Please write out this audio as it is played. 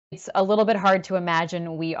It's a little bit hard to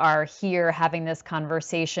imagine we are here having this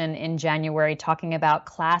conversation in January talking about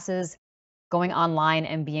classes going online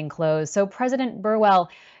and being closed. So, President Burwell,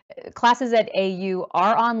 classes at AU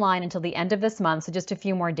are online until the end of this month, so just a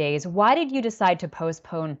few more days. Why did you decide to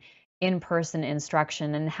postpone in person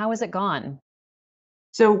instruction and how has it gone?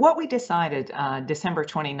 So what we decided December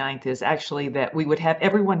 29th is actually that we would have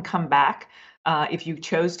everyone come back if you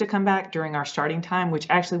chose to come back during our starting time, which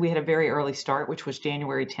actually we had a very early start, which was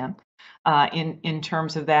January 10th. In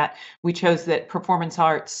terms of that, we chose that performance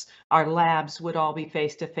arts, our labs would all be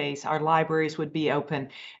face to face, our libraries would be open,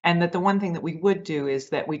 and that the one thing that we would do is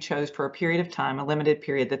that we chose for a period of time, a limited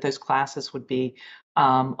period, that those classes would be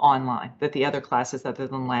online, that the other classes other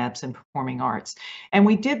than labs and performing arts. And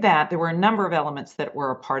we did that. There were a number of elements that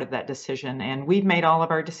were a part of that decision, and we've made all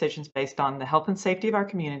of our decisions based on the health and safety of our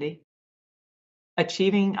community,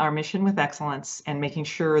 achieving our mission with excellence, and making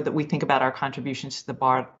sure that we think about our contributions to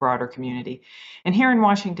the broader community. And here in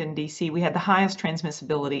Washington, D.C., we had the highest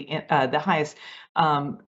transmissibility, the highest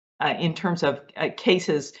in terms of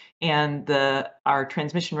cases and our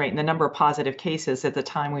transmission rate and the number of positive cases at the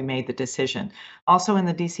time we made the decision. Also in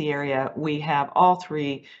the DC area, we have all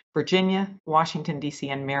three, Virginia, Washington, DC,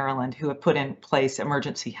 and Maryland, who have put in place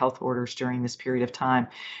emergency health orders during this period of time.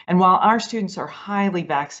 And while our students are highly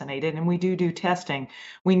vaccinated and we do testing,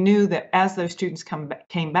 we knew that as those students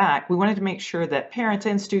came back, we wanted to make sure that parents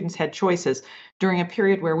and students had choices during a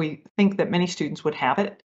period where we think that many students would have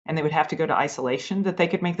it and they would have to go to isolation, that they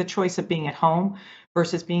could make the choice of being at home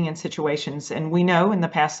versus being in situations. And we know in the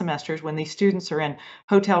past semesters, when these students are in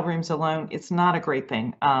hotel rooms alone, it's not a great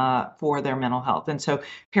thing for their mental health. And so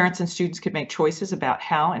parents and students could make choices about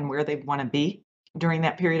how and where they want to be during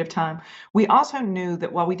that period of time. We also knew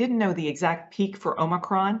that while we didn't know the exact peak for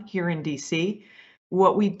Omicron here in DC,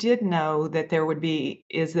 what we did know that there would be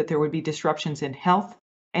is that there would be disruptions in health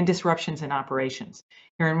and disruptions in operations.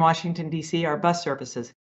 Here in Washington, DC, our bus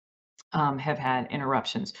services have had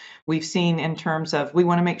interruptions. We've seen in terms of, we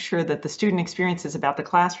want to make sure that the student experience is about the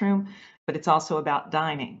classroom, but it's also about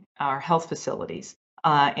dining, our health facilities,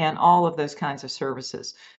 and all of those kinds of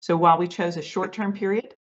services. So while we chose a short-term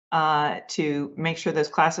period to make sure those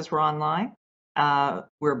classes were online,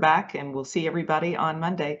 we're back and we'll see everybody on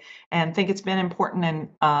Monday, and think it's been important and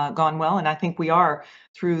gone well. And I think we are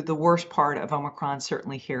through the worst part of Omicron,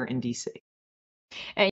 certainly here in DC.